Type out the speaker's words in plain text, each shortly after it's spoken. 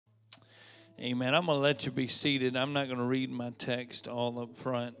Amen. I'm going to let you be seated. I'm not going to read my text all up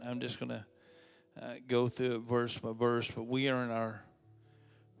front. I'm just going to go through it verse by verse. But we are in our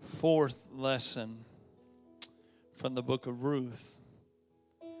fourth lesson from the book of Ruth,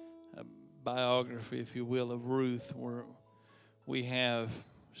 a biography, if you will, of Ruth, where we have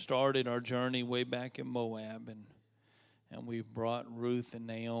started our journey way back in Moab, and we've brought Ruth and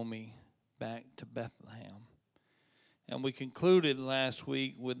Naomi back to Bethlehem. And we concluded last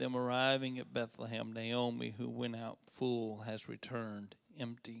week with them arriving at Bethlehem. Naomi, who went out full, has returned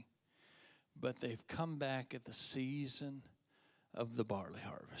empty. But they've come back at the season of the barley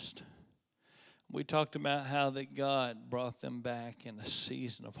harvest. We talked about how that God brought them back in a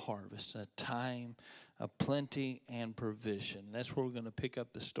season of harvest, a time of plenty and provision. That's where we're going to pick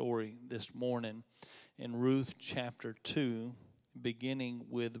up the story this morning in Ruth chapter 2, beginning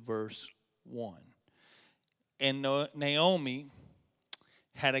with verse 1. And Naomi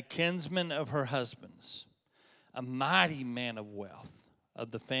had a kinsman of her husband's, a mighty man of wealth, of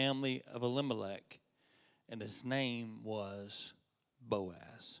the family of Elimelech, and his name was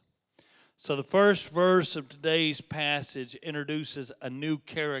Boaz. So the first verse of today's passage introduces a new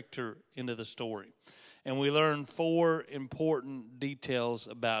character into the story. And we learn four important details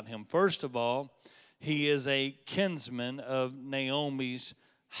about him. First of all, he is a kinsman of Naomi's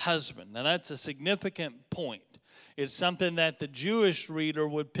husband. Now that's a significant point. It's something that the Jewish reader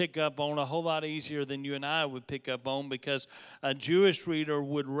would pick up on a whole lot easier than you and I would pick up on, because a Jewish reader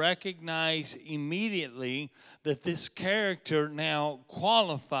would recognize immediately that this character now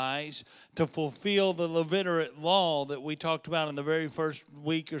qualifies to fulfill the Levitic law that we talked about in the very first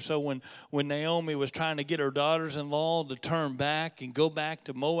week or so when Naomi was trying to get her daughters-in-law to turn back and go back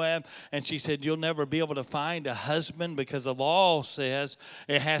to Moab. And she said, you'll never be able to find a husband because the law says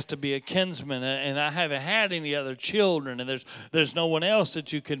it has to be a kinsman. And I haven't had any other children, and there's no one else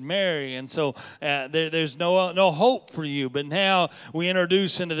that you could marry. And so there's no hope for you. But now we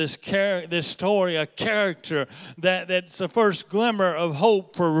introduce into this story a character that's the first glimmer of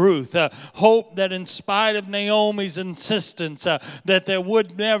hope for Ruth. Hope that in spite of Naomi's insistence that there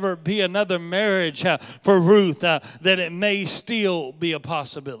would never be another marriage for Ruth, that it may still be a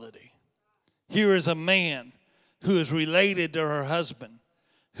possibility. Here is a man who is related to her husband,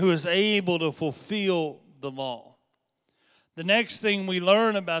 who is able to fulfill the law. The next thing we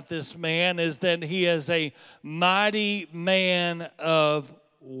learn about this man is that he is a mighty man of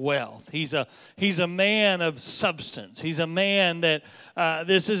wealth. He's a man of substance. He's a man that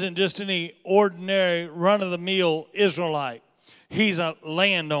this isn't just any ordinary run-of-the-mill Israelite. He's a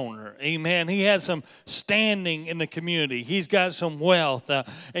landowner, amen. He has some standing in the community. He's got some wealth,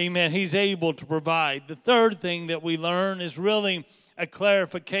 amen. He's able to provide. The third thing that we learn is really a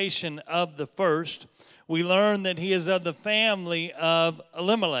clarification of the first. We learn that he is of the family of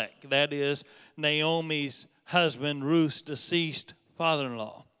Elimelech, that is Naomi's husband, Ruth's deceased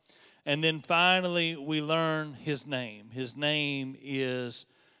father-in-law. And then finally, we learn his name. His name is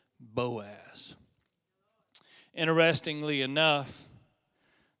Boaz. Interestingly enough,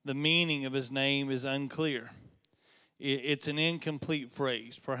 the meaning of his name is unclear. It's an incomplete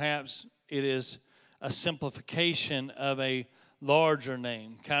phrase. Perhaps it is a simplification of a larger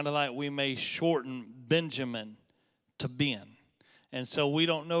name, kind of like we may shorten Benjamin to Ben. And so we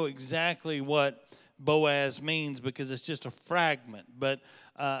don't know exactly what Boaz means because it's just a fragment. But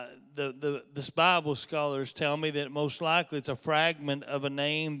this Bible scholars tell me that most likely it's a fragment of a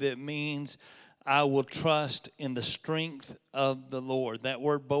name that means I will trust in the strength of the Lord. That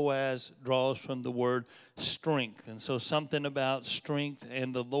word Boaz draws from the word strength. And so something about strength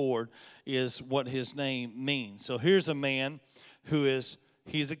and the Lord is what his name means. So here's a man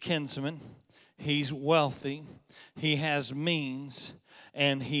he's a kinsman, he's wealthy, he has means,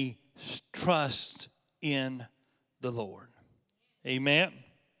 and he trusts in the Lord. Amen.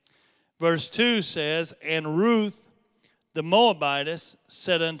 Verse 2 says, and Ruth the Moabitess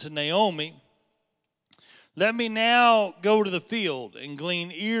said unto Naomi, let me now go to the field and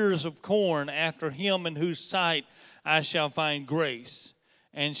glean ears of corn after him in whose sight I shall find grace.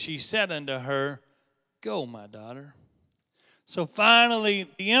 And she said unto her, go, my daughter. So finally,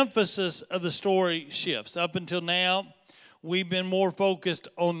 the emphasis of the story shifts. Up until now, we've been more focused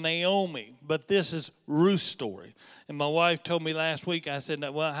on Naomi, but this is Ruth's story. And my wife told me last week, I said,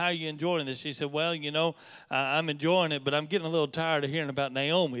 well, how are you enjoying this? She said, well, I'm enjoying it, but I'm getting a little tired of hearing about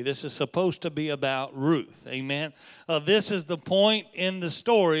Naomi. This is supposed to be about Ruth, amen? This is the point in the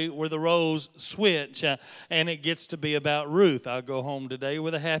story where the roles switch, and it gets to be about Ruth. I'll go home today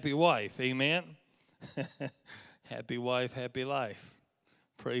with a happy wife, amen? Happy wife, happy life.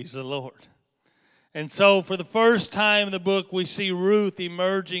 Praise the Lord. And so for the first time in the book, we see Ruth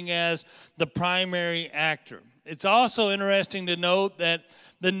emerging as the primary actor. It's also interesting to note that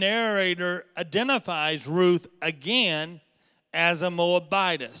the narrator identifies Ruth again as a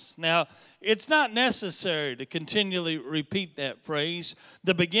Moabitess. Now, it's not necessary to continually repeat that phrase.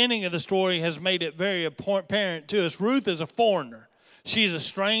 The beginning of the story has made it very apparent to us. Ruth is a foreigner. She's a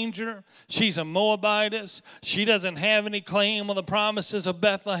stranger. She's a Moabitess. She doesn't have any claim on the promises of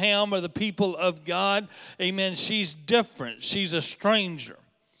Bethlehem or the people of God. Amen. She's different. She's a stranger.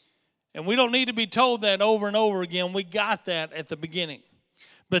 And we don't need to be told that over and over again. We got that at the beginning.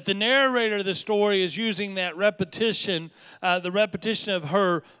 But the narrator of the story is using that repetition, the repetition of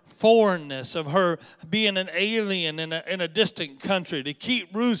her foreignness, of her being an alien in a distant country, to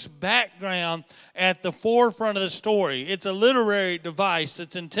keep Ruth's background at the forefront of the story. It's a literary device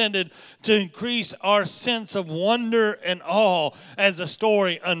that's intended to increase our sense of wonder and awe as the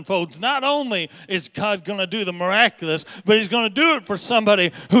story unfolds. Not only is God going to do the miraculous, but He's going to do it for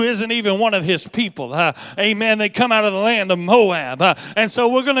somebody who isn't even one of His people. Amen. They come out of the land of Moab. And so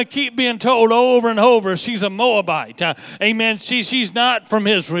we're going to keep being told over and over she's a Moabite. Amen. She's not from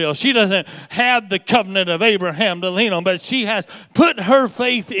Israel. She doesn't have the covenant of Abraham to lean on, but she has put her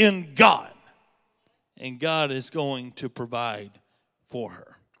faith in God. And God is going to provide for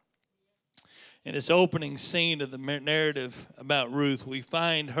her. In this opening scene of the narrative about Ruth, we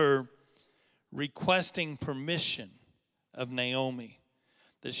find her requesting permission of Naomi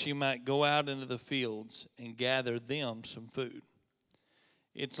that she might go out into the fields and gather them some food.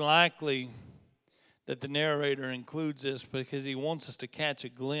 It's likely that the narrator includes this because he wants us to catch a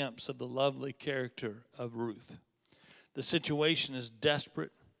glimpse of the lovely character of Ruth. The situation is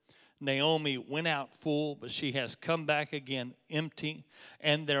desperate. Naomi went out full, but she has come back again empty.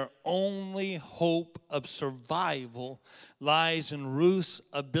 And their only hope of survival lies in Ruth's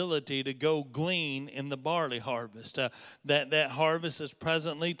ability to go glean in the barley harvest. That harvest is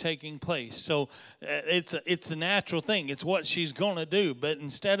presently taking place. So it's the natural thing. It's what she's going to do. But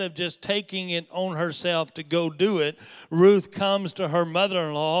instead of just taking it on herself to go do it, Ruth comes to her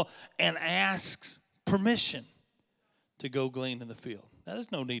mother-in-law and asks permission to go glean in the field. Now,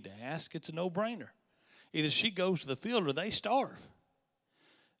 there's no need to ask. It's a no-brainer. Either she goes to the field or they starve.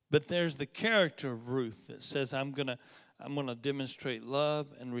 But there's the character of Ruth that says, I'm gonna demonstrate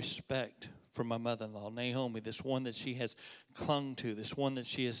love and respect for my mother-in-law, Naomi, this one that she has clung to, this one that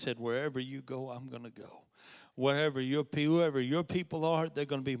she has said, wherever you go, I'm going to go. Whoever your people are, they're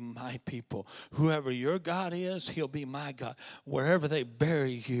going to be my people. Whoever your God is, He'll be my God. Wherever they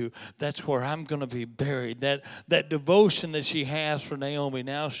bury you, that's where I'm going to be buried. That devotion that she has for Naomi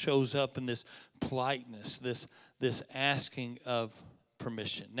now shows up in this politeness, this asking of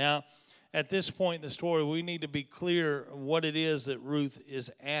permission. Now, at this point in the story, we need to be clear what it is that Ruth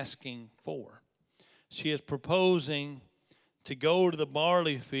is asking for. She is proposing to go to the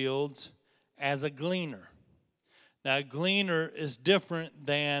barley fields as a gleaner. Now, a gleaner is different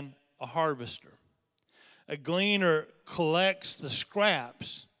than a harvester. A gleaner collects the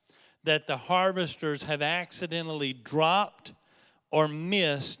scraps that the harvesters have accidentally dropped or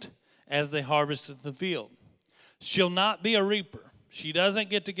missed as they harvested the field. She'll not be a reaper. She doesn't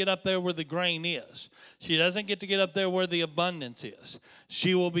get to get up there where the grain is. She doesn't get to get up there where the abundance is.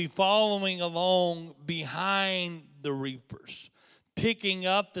 She will be following along behind the reapers, picking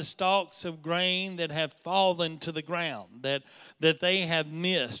up the stalks of grain that have fallen to the ground, that they have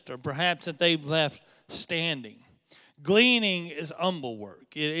missed, or perhaps that they've left standing. Gleaning is humble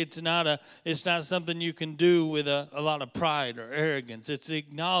work. It's not something you can do with a lot of pride or arrogance. It's the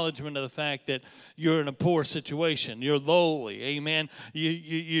acknowledgement of the fact that you're in a poor situation. You're lowly. Amen.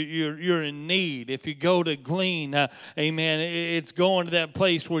 You're in need. If you go to glean, amen, it's going to that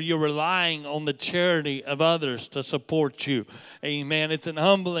place where you're relying on the charity of others to support you. Amen. It's an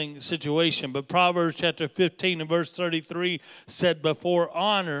humbling situation. But Proverbs chapter 15 and verse 33 said, before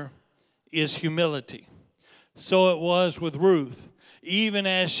honor is humility. So it was with Ruth, even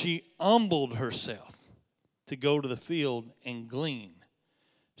as she humbled herself to go to the field and glean,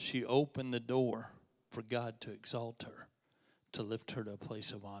 she opened the door for God to exalt her, to lift her to a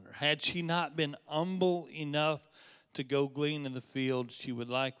place of honor. Had she not been humble enough to go glean in the field, she would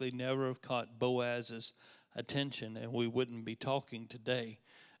likely never have caught Boaz's attention, and we wouldn't be talking today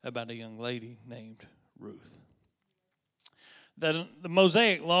about a young lady named Ruth. That the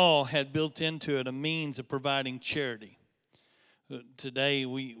Mosaic Law had built into it a means of providing charity. Today,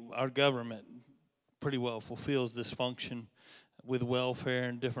 our government pretty well fulfills this function with welfare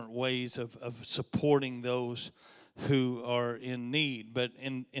and different ways of supporting those who are in need. But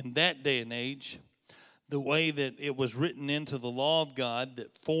in that day and age, the way that it was written into the law of God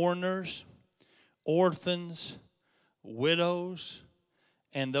that foreigners orphans, widows,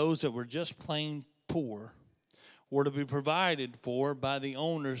 and those that were just plain poor were to be provided for by the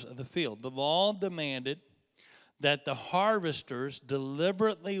owners of the field. The law demanded that the harvesters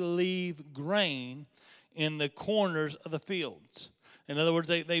deliberately leave grain in the corners of the fields. In other words,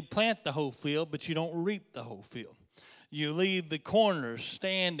 they plant the whole field, but you don't reap the whole field. You leave the corners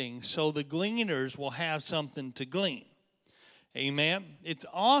standing so the gleaners will have something to glean. Amen. It's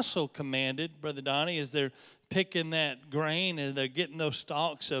also commanded, Brother Donnie, as they're picking that grain and they're getting those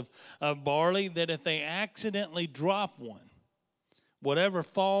stalks of barley, that if they accidentally drop one, whatever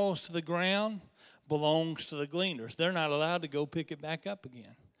falls to the ground belongs to the gleaners. They're not allowed to go pick it back up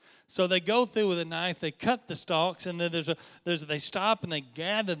again. So they go through with a knife, they cut the stalks, and then they stop and they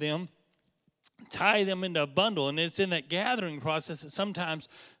gather them, tie them into a bundle, and it's in that gathering process that sometimes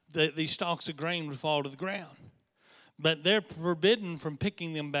these stalks of grain would fall to the ground. But they're forbidden from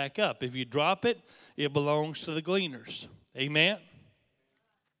picking them back up. If you drop it, it belongs to the gleaners. Amen?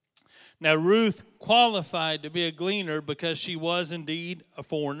 Now, Ruth qualified to be a gleaner because she was indeed a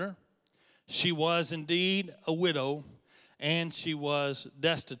foreigner. She was indeed a widow. And she was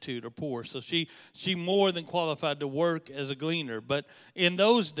destitute or poor. So she more than qualified to work as a gleaner. But in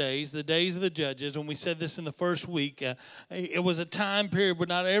those days, the days of the judges, and we said this in the first week, it was a time period where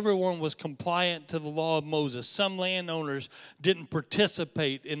not everyone was compliant to the law of Moses. Some landowners didn't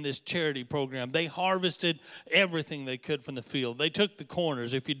participate in this charity program. They harvested everything they could from the field. They took the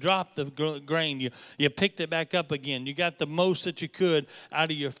corners. If you dropped the grain, you picked it back up again. You got the most that you could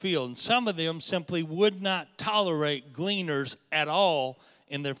out of your field. And some of them simply would not tolerate gleaners at all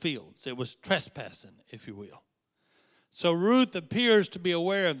in their fields. It was trespassing, if you will. So Ruth appears to be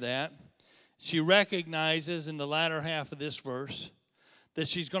aware of that. She recognizes in the latter half of this verse that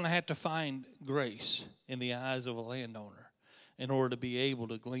she's going to have to find grace in the eyes of a landowner in order to be able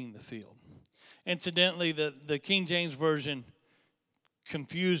to glean the field. Incidentally, the King James Version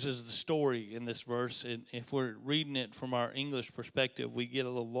confuses the story in this verse. And if we're reading it from our English perspective, we get a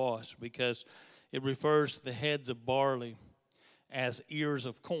little lost because it refers to the heads of barley as ears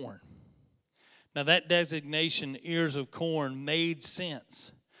of corn. Now, that designation, ears of corn, made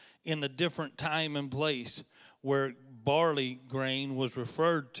sense in a different time and place where barley grain was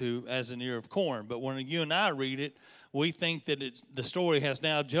referred to as an ear of corn. But when you and I read it, we think that the story has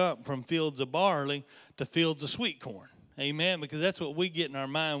now jumped from fields of barley to fields of sweet corn. Amen? Because that's what we get in our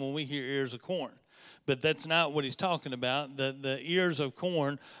mind when we hear ears of corn. But that's not what he's talking about. The ears of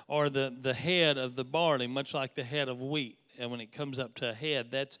corn are the head of the barley, much like the head of wheat. And when it comes up to a head,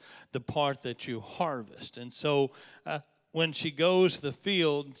 that's the part that you harvest. And so when she goes to the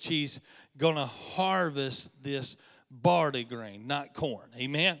field, she's going to harvest this barley grain, not corn.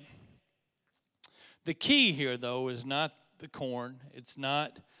 Amen? The key here, though, is not the corn. It's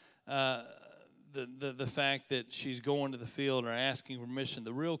not the fact that she's going to the field or asking permission.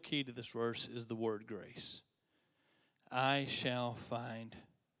 The real key to this verse is the word grace. I shall find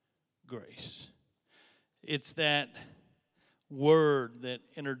grace. It's that word that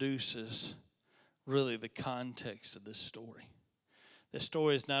introduces really the context of this story. This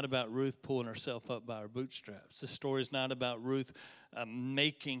story is not about Ruth pulling herself up by her bootstraps. This story is not about Ruth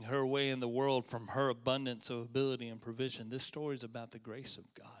making her way in the world from her abundance of ability and provision. This story is about the grace of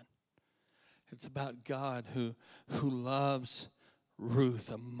God. It's about God who loves Ruth,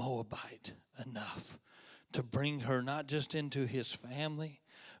 a Moabite, enough to bring her not just into his family,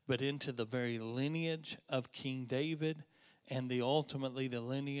 but into the very lineage of King David and ultimately the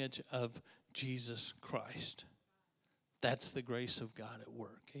lineage of Jesus Christ. That's the grace of God at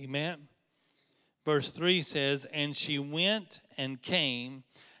work. Amen? Verse 3 says, and she went and came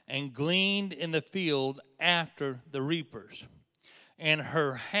and gleaned in the field after the reapers. And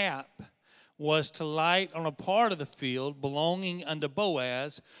her hap was to light on a part of the field belonging unto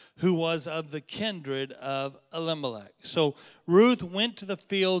Boaz, who was of the kindred of Elimelech. So Ruth went to the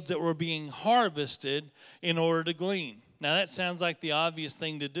fields that were being harvested in order to glean. Now that sounds like the obvious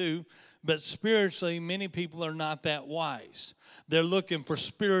thing to do, but spiritually many people are not that wise. They're looking for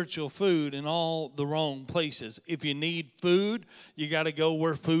spiritual food in all the wrong places. If you need food, you got to go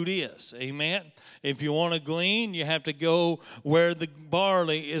where food is. Amen? If you want to glean, you have to go where the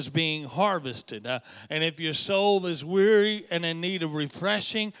barley is being harvested. And if your soul is weary and in need of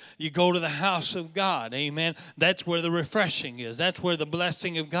refreshing, you go to the house of God. Amen? That's where the refreshing is. That's where the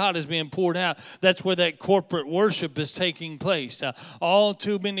blessing of God is being poured out. That's where that corporate worship is taking place. All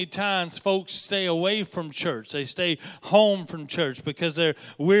too many times, folks stay away from church. They stay home from from church because they're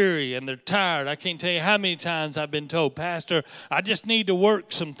weary and they're tired. I can't tell you how many times I've been told, Pastor, I just need to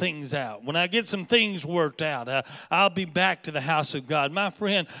work some things out. When I get some things worked out, I'll be back to the house of God. My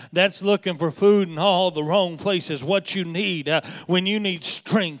friend, that's looking for food in all the wrong places. What you need when you need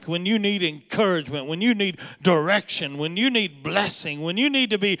strength, when you need encouragement, when you need direction, when you need blessing, when you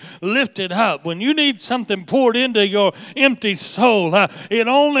need to be lifted up, when you need something poured into your empty soul, it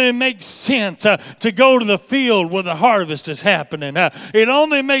only makes sense to go to the field where the harvest is happening. It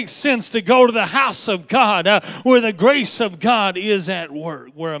only makes sense to go to the house of God where the grace of God is at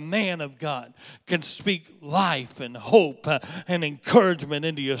work, where a man of God can speak life and hope and encouragement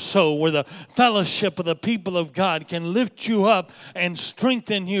into your soul, where the fellowship of the people of God can lift you up and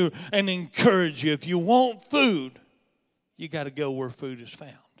strengthen you and encourage you. If you want food, you got to go where food is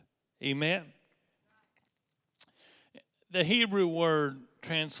found. Amen. The Hebrew word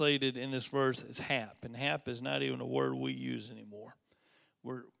translated in this verse is hap, and hap is not even a word we use anymore.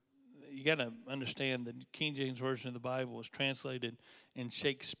 You got to understand the King James Version of the Bible was translated in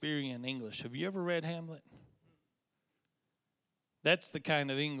Shakespearean English. Have you ever read Hamlet? That's the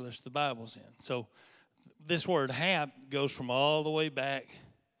kind of English the Bible's in. So this word hap goes from all the way back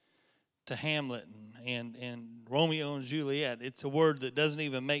to Hamlet and Romeo and Juliet. It's a word that doesn't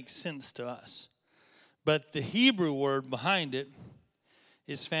even make sense to us. But the Hebrew word behind it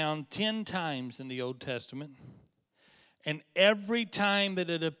is found 10 times in the Old Testament. And every time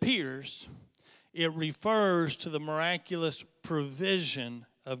that it appears, it refers to the miraculous provision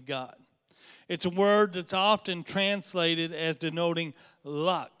of God. It's a word that's often translated as denoting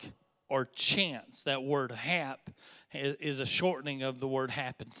luck or chance. That word hap is a shortening of the word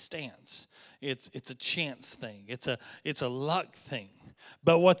happenstance. It's a chance thing. It's a luck thing.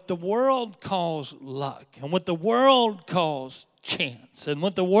 But what the world calls luck and what the world calls chance and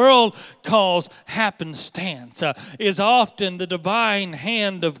what the world calls happenstance is often the divine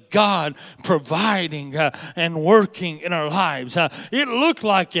hand of God providing and working in our lives. It looked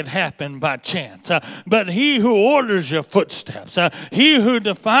like it happened by chance, but he who orders your footsteps, he who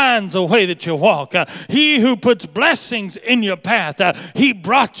defines the way that you walk, he who puts blessings in your path, he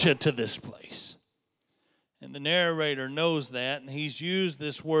brought you to this place. And the narrator knows that, and he's used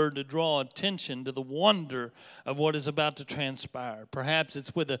this word to draw attention to the wonder of what is about to transpire. Perhaps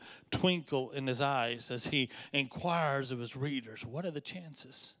it's with a twinkle in his eyes as he inquires of his readers, what are the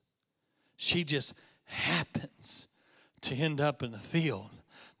chances? She just happens to end up in the field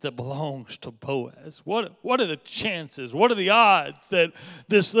that belongs to Boaz. What are the chances? What are the odds that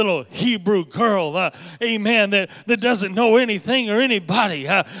this little Hebrew girl, amen, that doesn't know anything or anybody,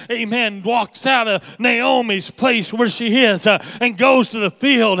 amen, walks out of Naomi's place where she is and goes to the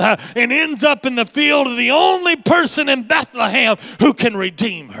field and ends up in the field of the only person in Bethlehem who can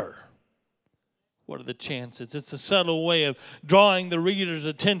redeem her? What are the chances? It's a subtle way of drawing the reader's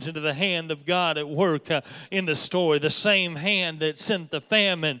attention to the hand of God at work in the story. The same hand that sent the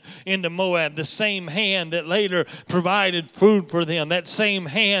famine into Moab. The same hand that later provided food for them. That same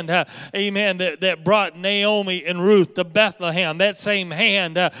hand, amen, that brought Naomi and Ruth to Bethlehem. That same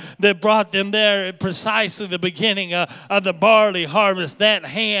hand that brought them there at precisely the beginning of the barley harvest. That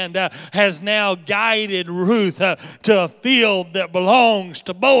hand has now guided Ruth to a field that belongs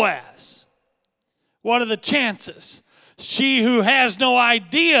to Boaz. What are the chances? She who has no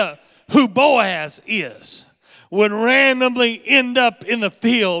idea who Boaz is would randomly end up in the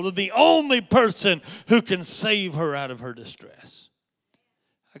field of the only person who can save her out of her distress.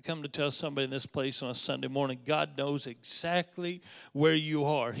 I come to tell somebody in this place on a Sunday morning, God knows exactly where you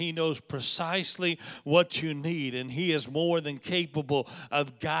are. He knows precisely what you need, and He is more than capable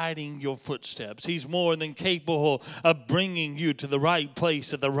of guiding your footsteps. He's more than capable of bringing you to the right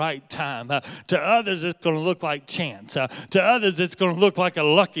place at the right time. To others, it's going to look like chance. To others, it's going to look like a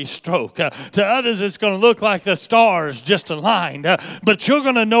lucky stroke. To others, it's going to look like the stars just aligned. But you're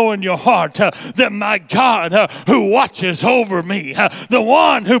going to know in your heart that my God who watches over me, the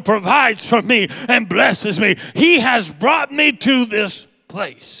one who provides for me and blesses me, He has brought me to this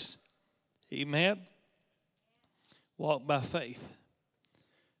place. Amen. Walk by faith.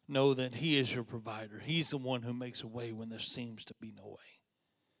 Know that He is your provider. He's the one who makes a way when there seems to be no way.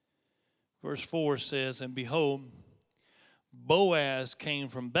 Verse 4 says, and behold, Boaz came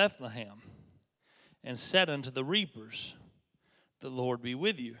from Bethlehem and said unto the reapers, the Lord be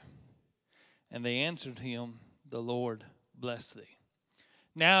with you. And they answered him, the Lord bless thee.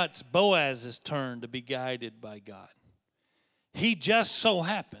 Now it's Boaz's turn to be guided by God. He just so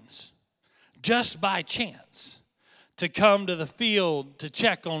happens, just by chance, to come to the field to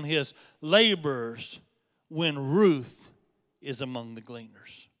check on his laborers when Ruth is among the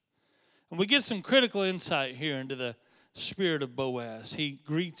gleaners. And we get some critical insight here into the spirit of Boaz. He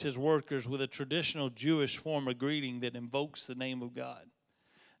greets his workers with a traditional Jewish form of greeting that invokes the name of God.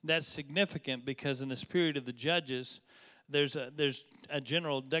 That's significant because in this period of the Judges, there's a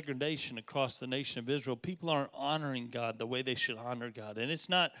general degradation across the nation of Israel. People aren't honoring God the way they should honor God. And it's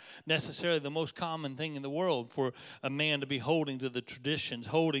not necessarily the most common thing in the world for a man to be holding to the traditions,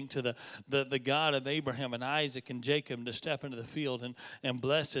 holding to the God of Abraham and Isaac and Jacob, to step into the field and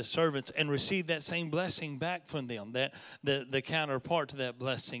bless his servants and receive that same blessing back from them, that the counterpart to that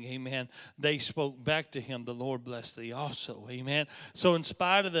blessing. Amen. They spoke back to him, the Lord bless thee also. Amen. So in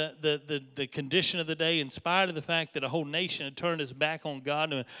spite of the condition of the day, in spite of the fact that a whole nation had turned its back on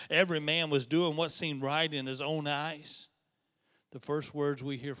God and every man was doing what seemed right in his own eyes, the first words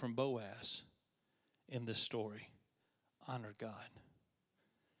we hear from Boaz in this story: honor God.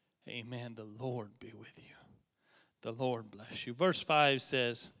 Amen. The Lord be with you. The Lord bless you. Verse 5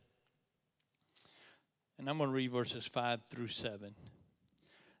 says, and I'm going to read verses 5 through 7.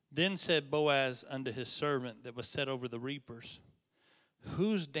 Then said Boaz unto his servant that was set over the reapers,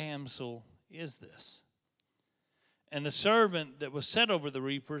 whose damsel is this? And the servant that was set over the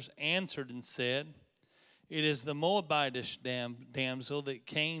reapers answered and said, it is the Moabitish damsel that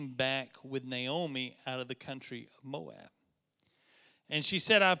came back with Naomi out of the country of Moab. And she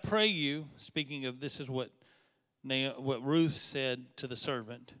said, I pray you, speaking of, this is what Ruth said to the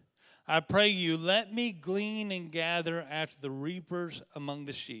servant, I pray you, let me glean and gather after the reapers among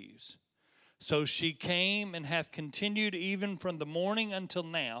the sheaves. So she came and hath continued even from the morning until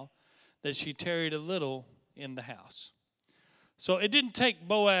now, that she tarried a little in the house. So it didn't take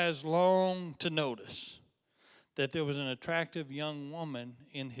Boaz long to notice that there was an attractive young woman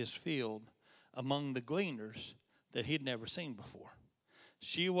in his field among the gleaners that he'd never seen before.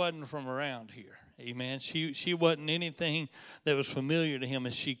 She wasn't from around here. Amen. She wasn't anything that was familiar to him,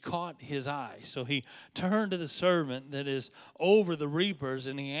 and she caught his eye. So he turned to the servant that is over the reapers,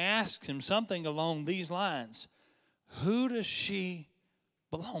 and he asked him something along these lines: who does she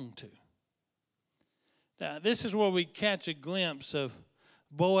belong to? Now, this is where we catch a glimpse of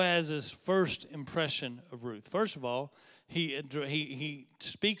Boaz's first impression of Ruth. First of all, he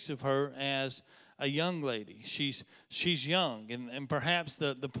speaks of her as a young lady. She's young, and perhaps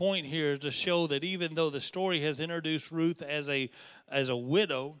the point here is to show that even though the story has introduced Ruth as a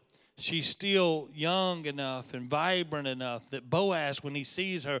widow, she's still young enough and vibrant enough that Boaz, when he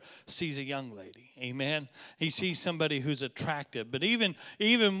sees her, sees a young lady. Amen. He sees somebody who's attractive. But even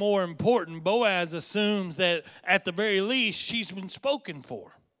more important, Boaz assumes that at the very least she's been spoken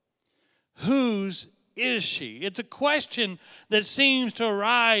for. Whose is she? It's a question that seems to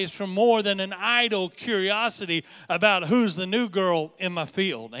arise from more than an idle curiosity about who's the new girl in my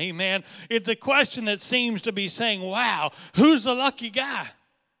field. Amen. It's a question that seems to be saying, wow, who's the lucky guy?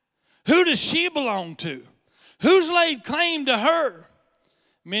 Who does she belong to? Who's laid claim to her?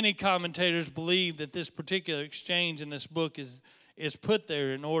 Many commentators believe that this particular exchange in this book is put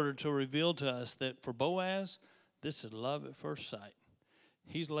there in order to reveal to us that for Boaz, this is love at first sight.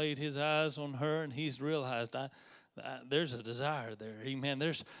 He's laid his eyes on her, and he's realized there's a desire there. Amen.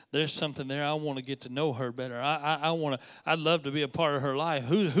 There's something there. I want to get to know her better. I'd love to be a part of her life.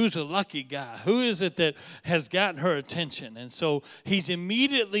 Who's a lucky guy? Who is it that has gotten her attention? And so he's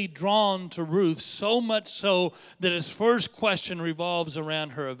immediately drawn to Ruth, so much so that his first question revolves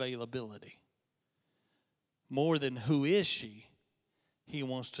around her availability. More than who is she, he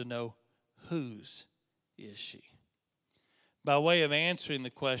wants to know whose is she. By way of answering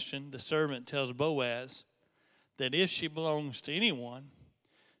the question, the servant tells Boaz that if she belongs to anyone,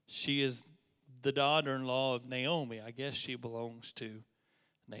 she is the daughter-in-law of Naomi. I guess she belongs to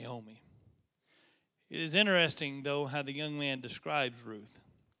Naomi. It is interesting, though, how the young man describes Ruth.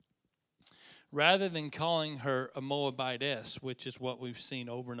 Rather than calling her a Moabitess, which is what we've seen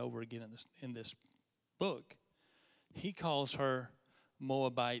over and over again in this book, he calls her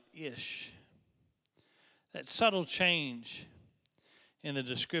Moabite-ish. That subtle change in the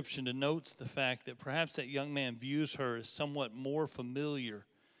description denotes the fact that perhaps that young man views her as somewhat more familiar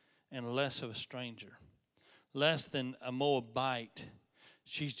and less of a stranger. Less than a Moabite,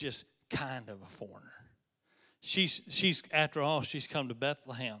 she's just kind of a foreigner. She's after all, she's come to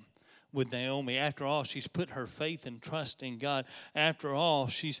Bethlehem with Naomi. After all, she's put her faith and trust in God. After all,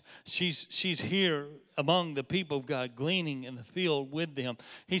 she's here among the people of God, gleaning in the field with them.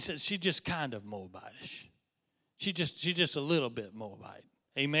 He says she's just kind of Moabitish. She's just a little bit Moabite.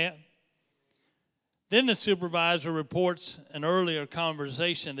 Amen? Then the supervisor reports an earlier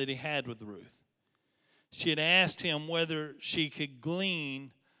conversation that he had with Ruth. She had asked him whether she could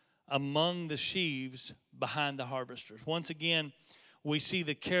glean among the sheaves behind the harvesters. Once again, we see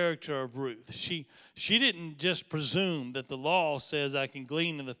the character of Ruth. She didn't just presume that the law says I can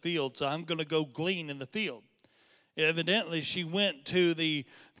glean in the field, so I'm going to go glean in the field. Evidently, she went to the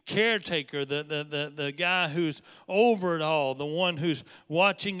caretaker, the guy who's over it all, the one who's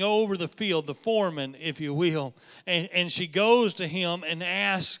watching over the field, the foreman, if you will. And she goes to him and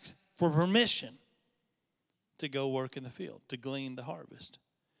asks for permission to go work in the field, to glean the harvest.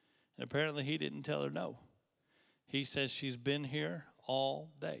 And apparently he didn't tell her no. He says she's been here all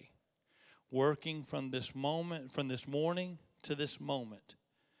day, working from this morning to this moment,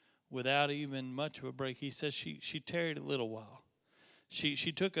 without even much of a break. He says she tarried a little while. She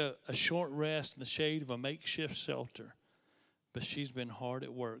took a short rest in the shade of a makeshift shelter, but she's been hard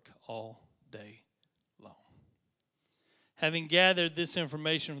at work all day long. Having gathered this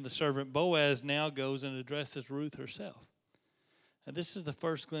information from the servant, Boaz now goes and addresses Ruth herself. And this is the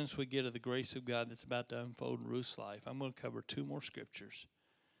first glimpse we get of the grace of God that's about to unfold in Ruth's life. I'm going to cover 2 more scriptures.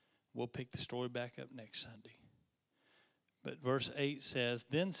 We'll pick the story back up next Sunday. But verse 8 says,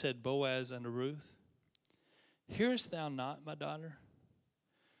 Then said Boaz unto Ruth, Hearest thou not, my daughter?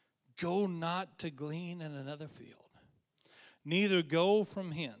 Go not to glean in another field, neither go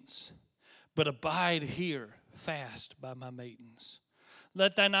from hence, but abide here fast by my maidens.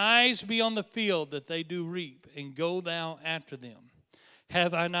 Let thine eyes be on the field that they do reap, and go thou after them.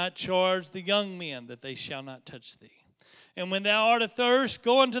 Have I not charged the young men that they shall not touch thee? And when thou art athirst,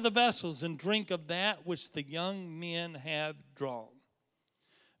 go unto the vessels and drink of that which the young men have drawn.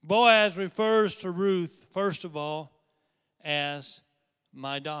 Boaz refers to Ruth, first of all, as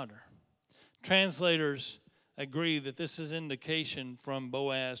my daughter. Translators agree that this is indication from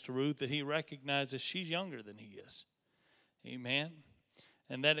Boaz to Ruth that he recognizes she's younger than he is. Amen.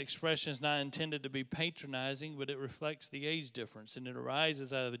 And that expression is not intended to be patronizing, but it reflects the age difference. And it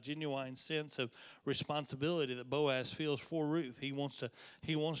arises out of a genuine sense of responsibility that Boaz feels for Ruth. He wants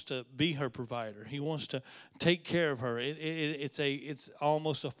to be her provider. He wants to take care of her. It's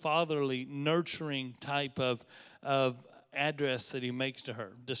almost a fatherly, nurturing type of address that he makes to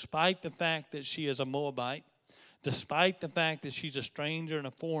her. Despite the fact that she is a Moabite, despite the fact that she's a stranger and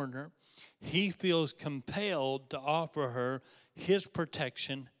a foreigner, he feels compelled to offer her his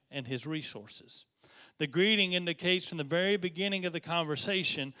protection and his resources. The greeting indicates from the very beginning of the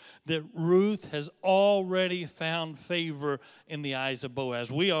conversation that Ruth has already found favor in the eyes of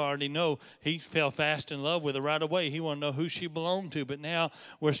Boaz. We already know he fell fast in love with her right away. He wanted to know who she belonged to. But now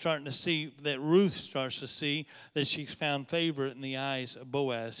we're starting to see that Ruth starts to see that she's found favor in the eyes of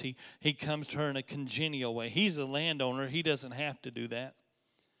Boaz. He comes to her in a congenial way. He's a landowner. He doesn't have to do that.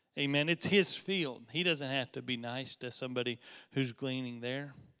 Amen. It's his field. He doesn't have to be nice to somebody who's gleaning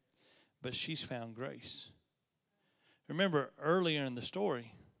there. But she's found grace. Remember earlier in the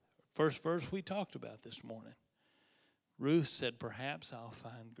story, first verse we talked about this morning, Ruth said, perhaps I'll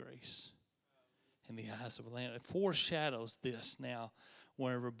find grace in the eyes of a landowner. It foreshadows this now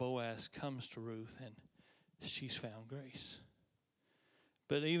whenever Boaz comes to Ruth and she's found grace.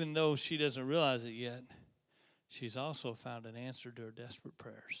 But even though she doesn't realize it yet, she's also found an answer to her desperate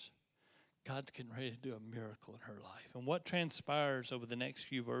prayers. God's getting ready to do a miracle in her life. And what transpires over the next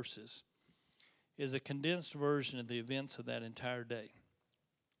few verses is a condensed version of the events of that entire day.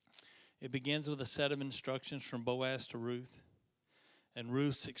 It begins with a set of instructions from Boaz to Ruth, and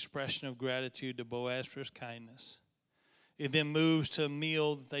Ruth's expression of gratitude to Boaz for his kindness. It then moves to a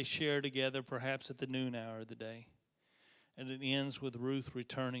meal that they share together, perhaps at the noon hour of the day. And it ends with Ruth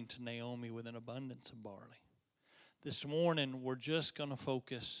returning to Naomi with an abundance of barley. This morning, we're just going to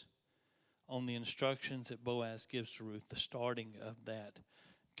focus on the instructions that Boaz gives to Ruth, the starting of that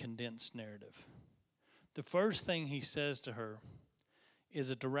condensed narrative. The first thing he says to her is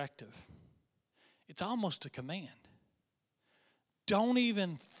a directive. It's almost a command. Don't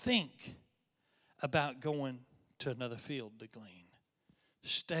even think about going to another field to glean.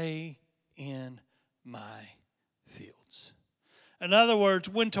 Stay in my fields. In other words,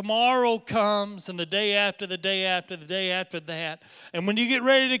 when tomorrow comes and the day after the day after the day after that, and when you get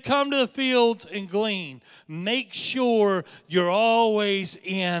ready to come to the fields and glean, make sure you're always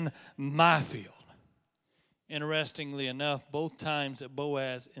in my field. Interestingly enough, both times that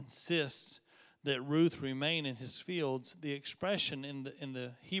Boaz insists that Ruth remain in his fields, the expression in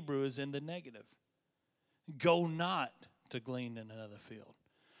the Hebrew is in the negative. Go not to glean in another field.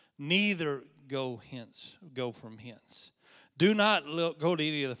 Neither go from hence. Do not go to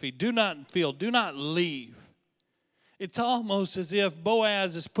any of the field. Do not leave. It's almost as if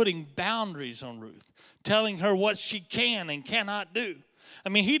Boaz is putting boundaries on Ruth, telling her what she can and cannot do. I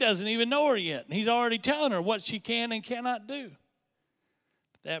mean, he doesn't even know her yet, and he's already telling her what she can and cannot do.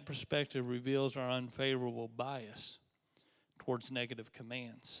 That perspective reveals our unfavorable bias towards negative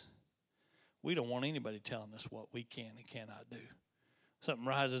commands. We don't want anybody telling us what we can and cannot do. Something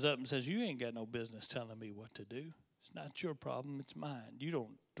rises up and says, you ain't got no business telling me what to do. It's not your problem, it's mine. You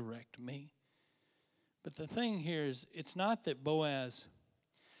don't direct me. But the thing here is, it's not that Boaz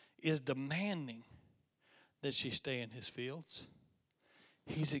is demanding that she stay in his fields.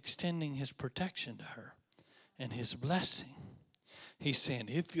 He's extending his protection to her and his blessing. He's saying,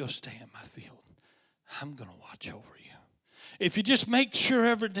 if you'll stay in my field, I'm going to watch over you. If you just make sure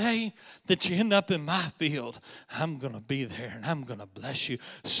every day that you end up in my field, I'm going to be there and I'm going to bless you.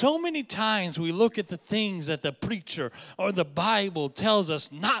 So many times we look at the things that the preacher or the Bible tells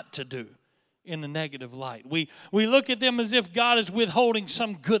us not to do in a negative light. We look at them as if God is withholding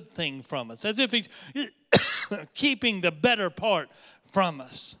some good thing from us, as if he's keeping the better part from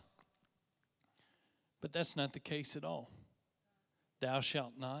us. But that's not the case at all. Thou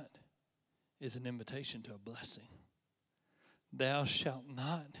shalt not is an invitation to a blessing. Thou shalt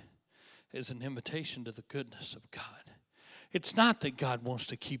not is an invitation to the goodness of God. It's not that God wants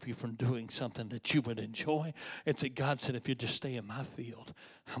to keep you from doing something that you would enjoy. It's that God said, if you just stay in my field,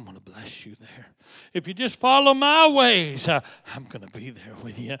 I'm going to bless you there. If you just follow my ways, I'm going to be there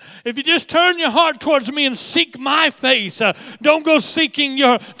with you. If you just turn your heart towards me and seek my face, don't go seeking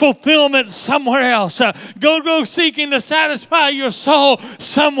your fulfillment somewhere else. Go seeking to satisfy your soul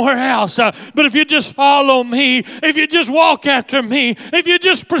somewhere else. But if you just follow me, if you just walk after me, if you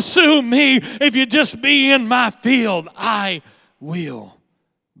just pursue me, if you just be in my field, I will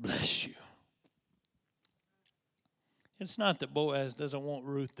bless you. It's not that Boaz doesn't want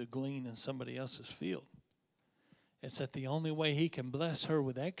Ruth to glean in somebody else's field. It's that the only way he can bless her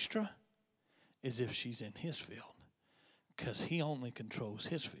with extra is if she's in his field, because he only controls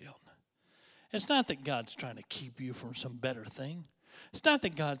his field. It's not that God's trying to keep you from some better thing. It's not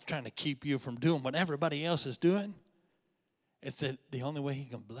that God's trying to keep you from doing what everybody else is doing. It's that the only way he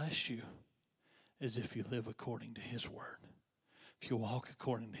can bless you is if you live according to his word. If you walk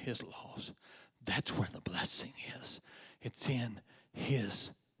according to his laws, that's where the blessing is. It's in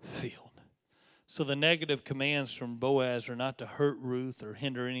his field. So the negative commands from Boaz are not to hurt Ruth or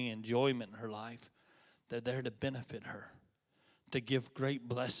hinder any enjoyment in her life. They're there to benefit her, to give great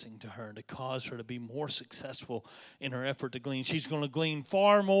blessing to her, to cause her to be more successful in her effort to glean. She's going to glean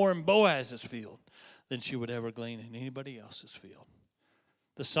far more in Boaz's field than she would ever glean in anybody else's field.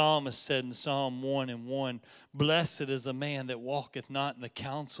 The psalmist said in Psalm 1:1, blessed is the man that walketh not in the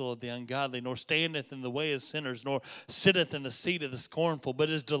counsel of the ungodly, nor standeth in the way of sinners, nor sitteth in the seat of the scornful. But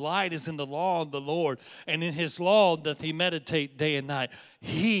his delight is in the law of the Lord, and in his law doth he meditate day and night.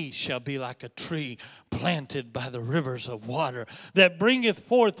 He shall be like a tree planted by the rivers of water, that bringeth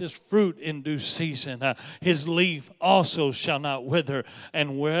forth his fruit in due season. His leaf also shall not wither,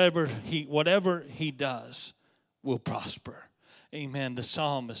 and whatever he does will prosper. Amen. The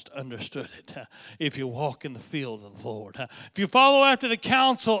psalmist understood it. If you walk in the field of the Lord, if you follow after the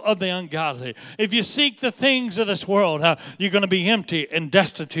counsel of the ungodly, if you seek the things of this world, you're going to be empty and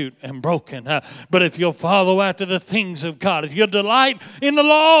destitute and broken. But if you'll follow after the things of God, if you'll delight in the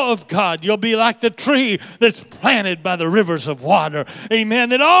law of God, you'll be like the tree that's planted by the rivers of water. Amen.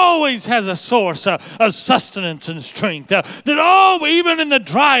 That always has a source of sustenance and strength. That even in the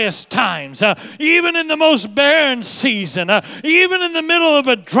driest times, even in the most barren season, even in the middle of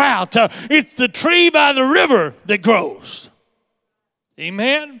a drought, it's the tree by the river that grows.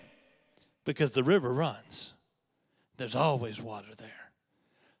 Amen? Because the river runs. There's always water there.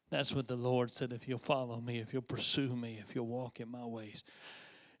 That's what the Lord said. If you'll follow me, if you'll pursue me, if you'll walk in my ways,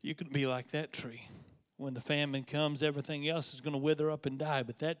 you can be like that tree. When the famine comes, everything else is going to wither up and die,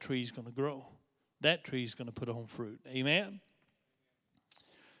 but that tree is going to grow. That tree is going to put on fruit. Amen?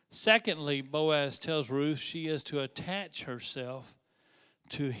 Secondly, Boaz tells Ruth she is to attach herself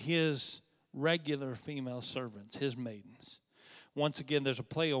to his regular female servants, his maidens. Once again, there's a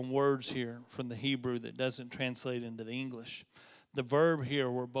play on words here from the Hebrew that doesn't translate into the English. The verb here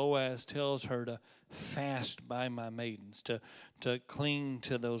where Boaz tells her to fast by my maidens, to cling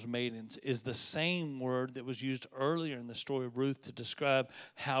to those maidens, is the same word that was used earlier in the story of Ruth to describe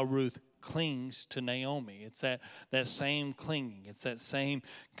how Ruth clings to Naomi. It's that same clinging. It's that same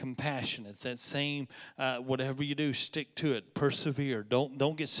compassion. It's that same whatever you do, stick to it, persevere.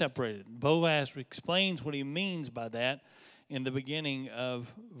 Don't get separated. Boaz explains what he means by that in the beginning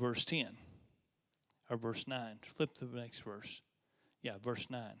of verse 10 or verse 9. Flip to the next verse. Yeah, verse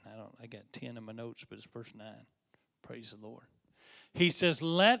 9. I got 10 in my notes, but it's verse 9. Praise the Lord. He says,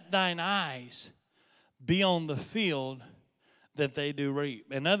 let thine eyes be on the field that they do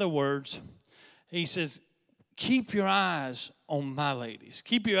reap. In other words, he says, keep your eyes on my ladies.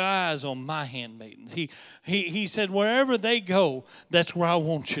 Keep your eyes on my handmaidens. He said, wherever they go, that's where I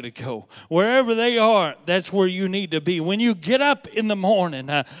want you to go. Wherever they are, that's where you need to be. When you get up in the morning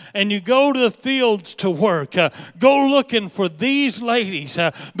and you go to the fields to work, go looking for these ladies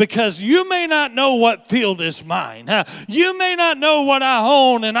because you may not know what field is mine. You may not know what I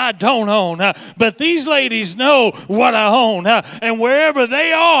own and I don't own, but these ladies know what I own. And wherever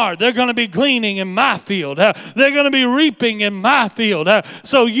they are, they're going to be gleaning in my field. They're going to be reaping in my field.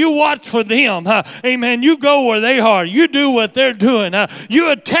 So you watch for them. Amen. You go where they are. You do what they're doing. You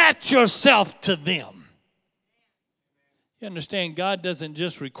attach yourself to them. You understand, God doesn't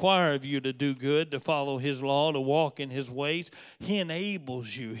just require of you to do good, to follow His law, to walk in His ways. He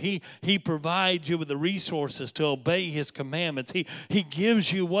enables you. He provides you with the resources to obey His commandments. He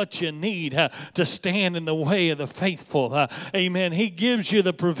gives you what you need to stand in the way of the faithful. Amen. He gives you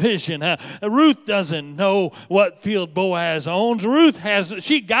the provision. Ruth doesn't know what field Boaz owns.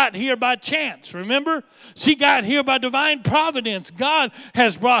 She got here by chance, remember? She got here by divine providence. God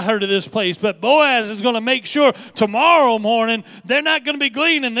has brought her to this place, but Boaz is going to make sure tomorrow morning they're not going to be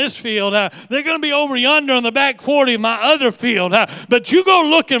gleaning this field. They're going to be over yonder on the back 40 of my other field. But you go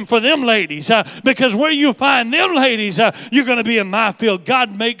looking for them ladies because where you find them ladies, you're going to be in my field.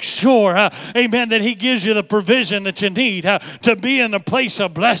 God makes sure, amen, that He gives you the provision that you need to be in a place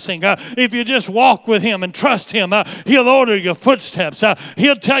of blessing. If you just walk with Him and trust Him, He'll order your footsteps.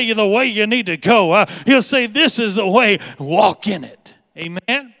 He'll tell you the way you need to go. He'll say, this is the way, walk in it.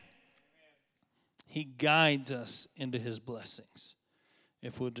 Amen. He guides us into His blessings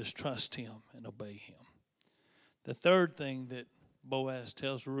if we'll just trust Him and obey Him. The third thing that Boaz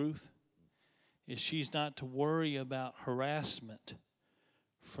tells Ruth is she's not to worry about harassment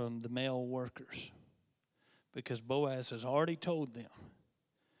from the male workers, because Boaz has already told them,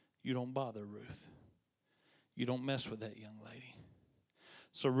 you don't bother Ruth. You don't mess with that young lady.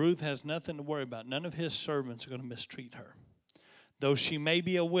 So Ruth has nothing to worry about. None of his servants are going to mistreat her. Though she may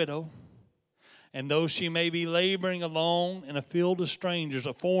be a widow, and though she may be laboring alone in a field of strangers,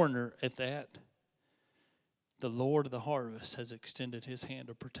 a foreigner at that, the Lord of the harvest has extended His hand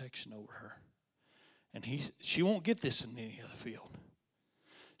of protection over her. And she won't get this in any other field.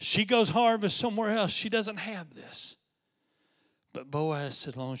 She goes harvest somewhere else. She doesn't have this. But Boaz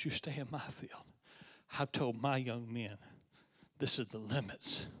said, as long as you stay in my field, I've told my young men, this is the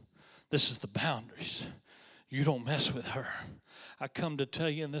limits. This is the boundaries. You don't mess with her. I come to tell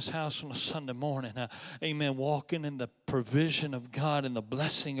you in this house on a Sunday morning, amen, walking in the provision of God and the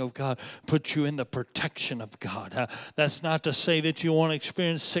blessing of God puts you in the protection of God. That's not to say that you won't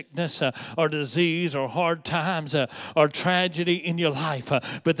experience sickness or disease or hard times or tragedy in your life,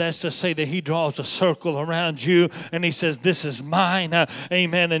 but that's to say that He draws a circle around you and He says, this is mine,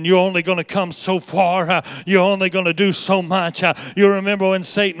 amen, and you're only going to come so far. You're only going to do so much. You remember when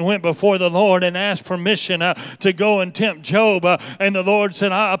Satan went before the Lord and asked permission to go and tempt Job, and the Lord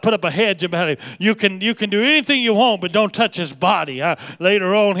said, I'll put up a hedge about him. You can do anything you want, but don't touch his body.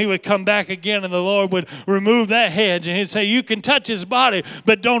 Later on, he would come back again, and the Lord would remove that hedge, and He'd say, you can touch his body,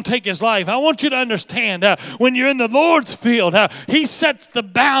 but don't take his life. I want you to understand, when you're in the Lord's field, He sets the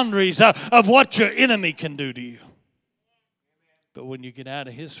boundaries of what your enemy can do to you. But when you get out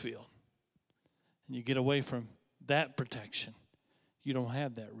of His field, and you get away from that protection, you don't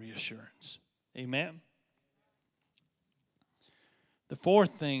have that reassurance. Amen? The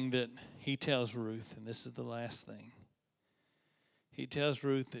fourth thing that he tells Ruth, and this is the last thing, he tells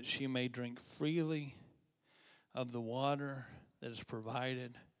Ruth that she may drink freely of the water that is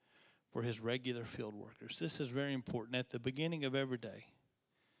provided for his regular field workers. This is very important. At the beginning of every day,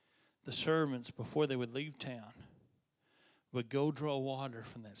 the servants, before they would leave town, would go draw water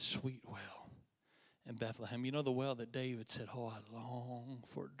from that sweet well in Bethlehem. You know the well that David said, I long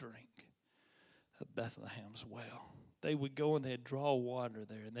for a drink of Bethlehem's well. They would go and they'd draw water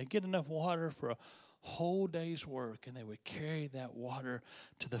there, and they'd get enough water for a whole day's work, and they would carry that water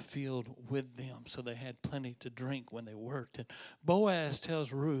to the field with them so they had plenty to drink when they worked. And Boaz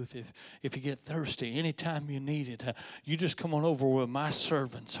tells Ruth, if you get thirsty, anytime you need it, you just come on over where my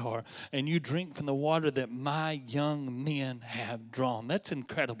servants are, and you drink from the water that my young men have drawn. That's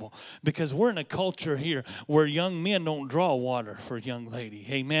incredible, because we're in a culture here where young men don't draw water for a young lady.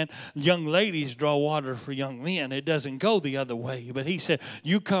 Amen. Young ladies draw water for young men. It doesn't go the other way. But he said,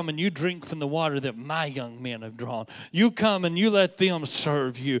 you come and you drink from the water that my young men have drawn. You come and you let them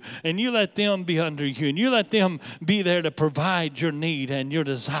serve you, and you let them be under you, and you let them be there to provide your need and your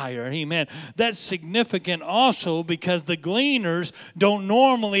desire. Amen. That's significant also because the gleaners don't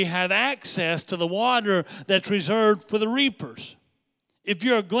normally have access to the water that's reserved for the reapers. If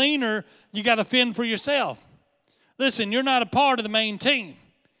you're a gleaner, you got to fend for yourself. Listen, you're not a part of the main team.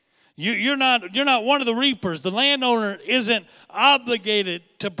 You're not one of the reapers. The landowner isn't obligated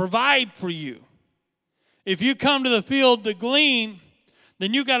to provide for you. If you come to the field to glean,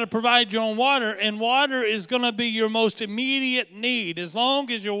 then you got to provide your own water, and water is going to be your most immediate need. As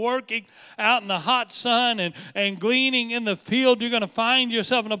long as you're working out in the hot sun and gleaning in the field, you're going to find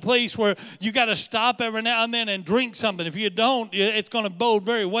yourself in a place where you got to stop every now and then and drink something. If you don't, it's going to bode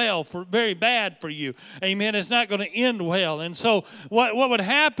very bad for you. Amen. It's not going to end well. And so what would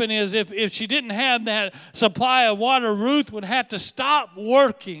happen is if she didn't have that supply of water, Ruth would have to stop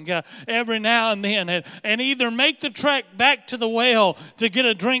working every now and then and either make the trek back to the well to get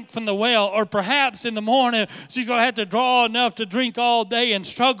a drink from the well, or perhaps in the morning she's going to have to draw enough to drink all day and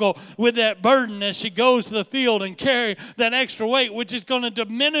struggle with that burden as she goes to the field and carry that extra weight, which is going to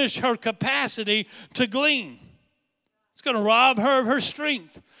diminish her capacity to glean. It's going to rob her of her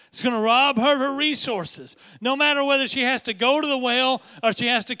strength. It's going to rob her of her resources. No matter whether she has to go to the well or she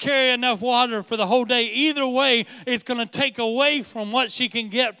has to carry enough water for the whole day, either way, it's going to take away from what she can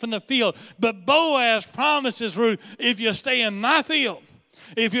get from the field. But Boaz promises Ruth, if you stay in my field,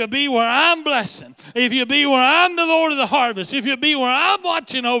 if you be where I'm blessing, if you be where I'm the Lord of the harvest, if you be where I'm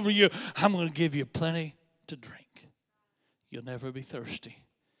watching over you, I'm going to give you plenty to drink. You'll never be thirsty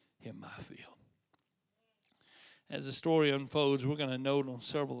in my field. As the story unfolds, we're going to note on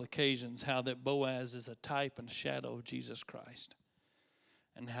several occasions how that Boaz is a type and a shadow of Jesus Christ,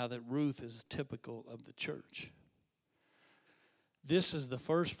 and how that Ruth is typical of the church. This is the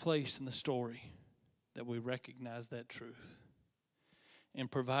first place in the story that we recognize that truth. In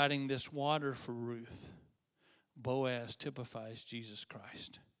providing this water for Ruth, Boaz typifies Jesus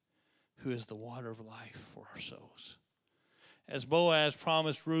Christ, who is the water of life for our souls. As Boaz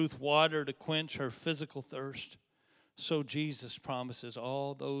promised Ruth water to quench her physical thirst, so Jesus promises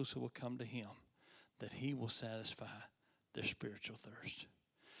all those who will come to him that he will satisfy their spiritual thirst.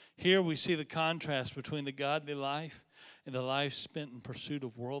 Here we see the contrast between the godly life and the life spent in pursuit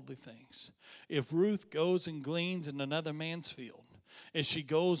of worldly things. If Ruth goes and gleans in another man's field, if she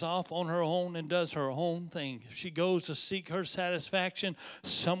goes off on her own and does her own thing, if she goes to seek her satisfaction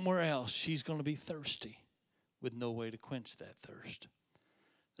somewhere else, she's going to be thirsty with no way to quench that thirst.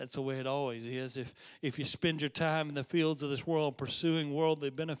 That's the way it always is. If you spend your time in the fields of this world pursuing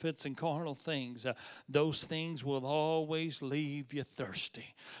worldly benefits and carnal things, those things will always leave you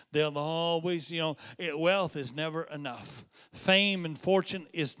thirsty. They'll always, wealth is never enough. Fame and fortune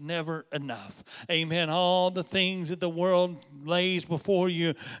is never enough. Amen. All the things that the world lays before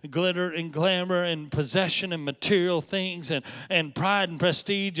you, glitter and glamour and possession and material things and pride and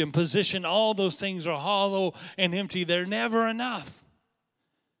prestige and position, all those things are hollow and empty. They're never enough.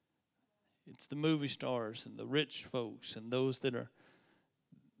 It's the movie stars and the rich folks and those that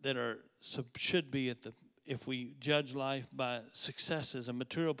should be at the, if we judge life by successes and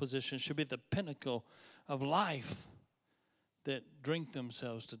material positions, should be at the pinnacle of life, that drink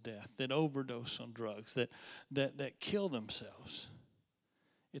themselves to death, that overdose on drugs, that kill themselves.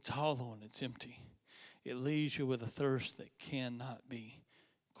 It's hollow and it's empty. It leaves you with a thirst that cannot be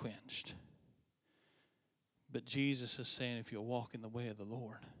quenched. But Jesus is saying, if you'll walk in the way of the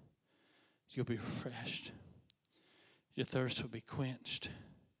Lord, you'll be refreshed. Your thirst will be quenched.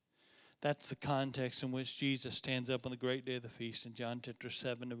 That's the context in which Jesus stands up on the great day of the feast in John chapter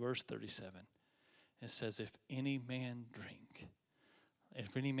 7 and verse 37. It says, if any man drink,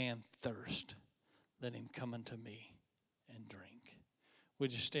 if any man thirst, let him come unto me and drink.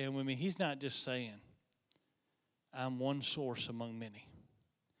 Would you stand with me? He's not just saying, I'm one source among many.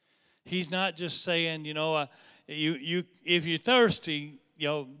 He's not just saying, if you're thirsty,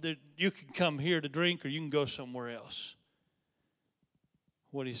 you can come here to drink or you can go somewhere else.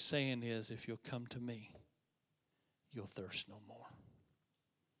 What he's saying is, if you'll come to me, you'll thirst no more.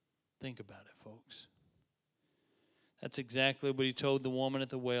 Think about it, folks. That's exactly what he told the woman at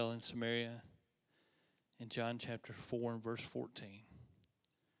the well in Samaria in John chapter 4 and verse 14.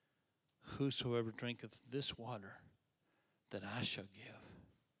 Whosoever drinketh this water that I shall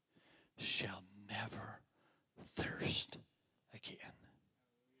give shall never thirst again.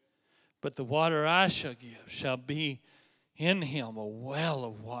 But the water I shall give shall be in him a well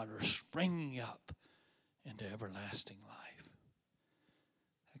of water springing up into everlasting life.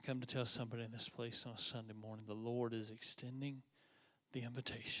 I come to tell somebody in this place on a Sunday morning, the Lord is extending the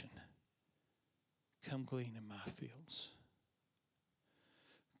invitation. Come glean in my fields.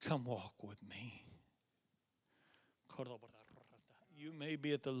 Come walk with me. You may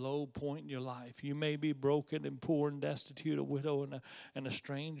be at the low point in your life. You may be broken and poor and destitute, a widow and a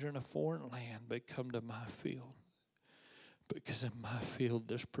stranger in a foreign land, but come to my field. Because in my field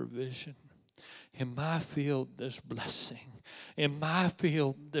there's provision. In my field, there's blessing. In my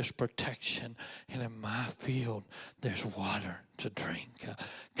field, there's protection. And in my field, there's water to drink.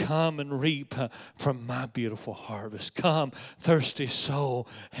 Come and reap from my beautiful harvest. Come, thirsty soul,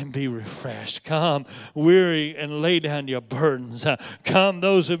 and be refreshed. Come, weary, and lay down your burdens. Come,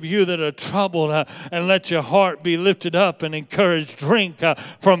 those of you that are troubled, and let your heart be lifted up and encouraged. Drink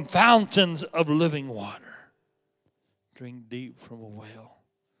from fountains of living water. Drink deep from a well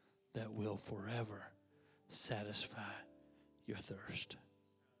that will forever satisfy your thirst.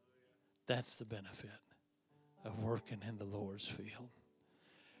 That's the benefit of working in the Lord's field.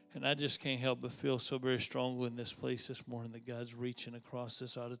 And I just can't help but feel so very strongly in this place this morning that God's reaching across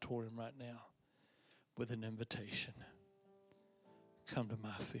this auditorium right now with an invitation. Come to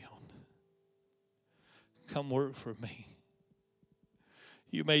my field. Come work for me.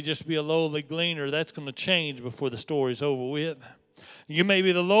 You may just be a lowly gleaner. That's going to change before the story's over with. You may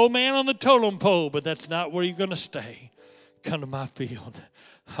be the low man on the totem pole, but that's not where you're going to stay. Come to my field.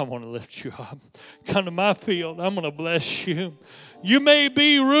 I want to lift you up. Come to my field. I'm going to bless you. You may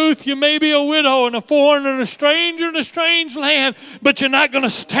be Ruth. You may be a widow and a foreigner and a stranger in a strange land, but you're not going to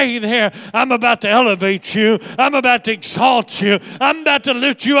stay there. I'm about to elevate you. I'm about to exalt you. I'm about to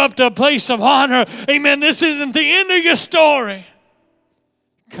lift you up to a place of honor. Amen. This isn't the end of your story.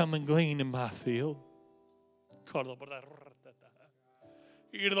 Come and glean in my field.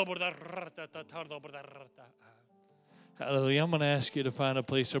 Hallelujah. I'm going to ask you to find a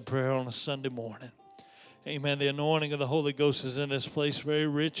place of prayer on a Sunday morning. Amen. The anointing of the Holy Ghost is in this place, very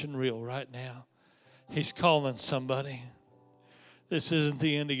rich and real right now. He's calling somebody. This isn't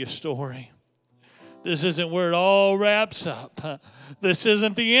the end of your story. This isn't where it all wraps up. This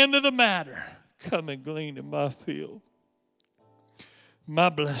isn't the end of the matter. Come and glean in my field. My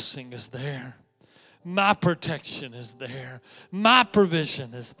blessing is there. My protection is there. My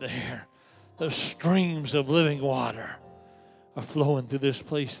provision is there. The streams of living water are flowing through this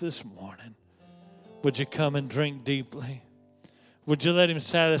place this morning. Would you come and drink deeply? Would you let him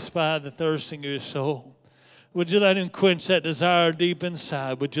satisfy the thirsting of your soul? Would you let him quench that desire deep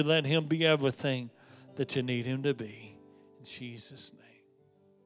inside? Would you let him be everything that you need him to be? In Jesus' name.